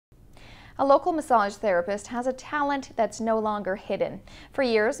A local massage therapist has a talent that's no longer hidden. For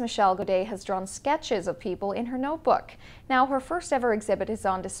years, Michelle Gaudet has drawn sketches of people in her notebook. Now her first ever exhibit is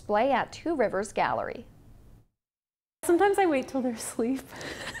on display at Two Rivers Gallery. Sometimes I wait till they're asleep.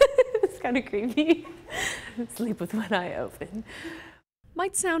 It's kind of creepy. Sleep with one eye open.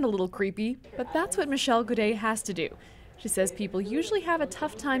 Might sound a little creepy, but that's what Michelle Gaudet has to do. She says people usually have a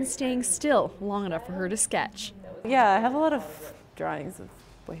tough time staying still long enough for her to sketch. Yeah, I have a lot of drawings of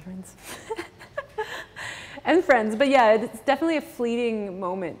boyfriends and friends, but yeah, it's definitely a fleeting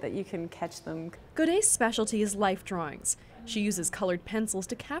moment that you can catch them. Gaudet's specialty is life drawings. She uses colored pencils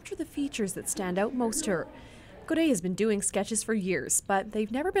to capture the features that stand out most to her. Gaudet has been doing sketches for years, but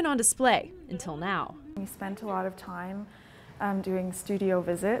they've never been on display until now. We spent a lot of time doing studio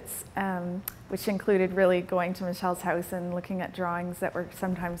visits, which included really going to Michelle's house and looking at drawings that were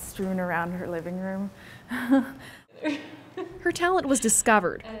sometimes strewn around her living room. Her talent was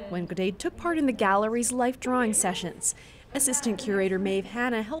discovered when Gaudet took part in the gallery's life drawing sessions. Assistant curator Maeve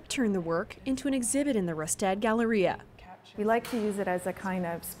Hanna helped turn the work into an exhibit in the Rustad Galleria. We like to use it as a kind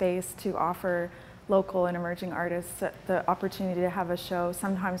of space to offer local and emerging artists the opportunity to have a show,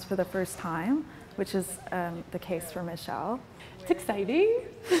 sometimes for the first time, which is the case for Michelle. It's exciting.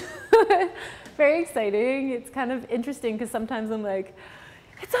 Very exciting. It's kind of interesting because sometimes I'm like,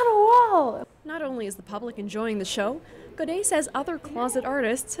 it's on a wall. Not only is the public enjoying the show, Gaudet says other closet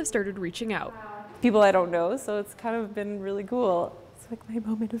artists have started reaching out. People I don't know, so it's kind of been really cool. It's like my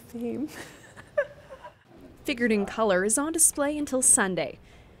moment of fame. Figured in Color is on display until Sunday.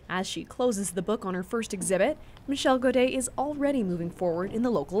 As she closes the book on her first exhibit, Michelle Gaudet is already moving forward in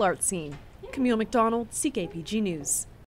the local art scene. Camille McDonald, CKPG News.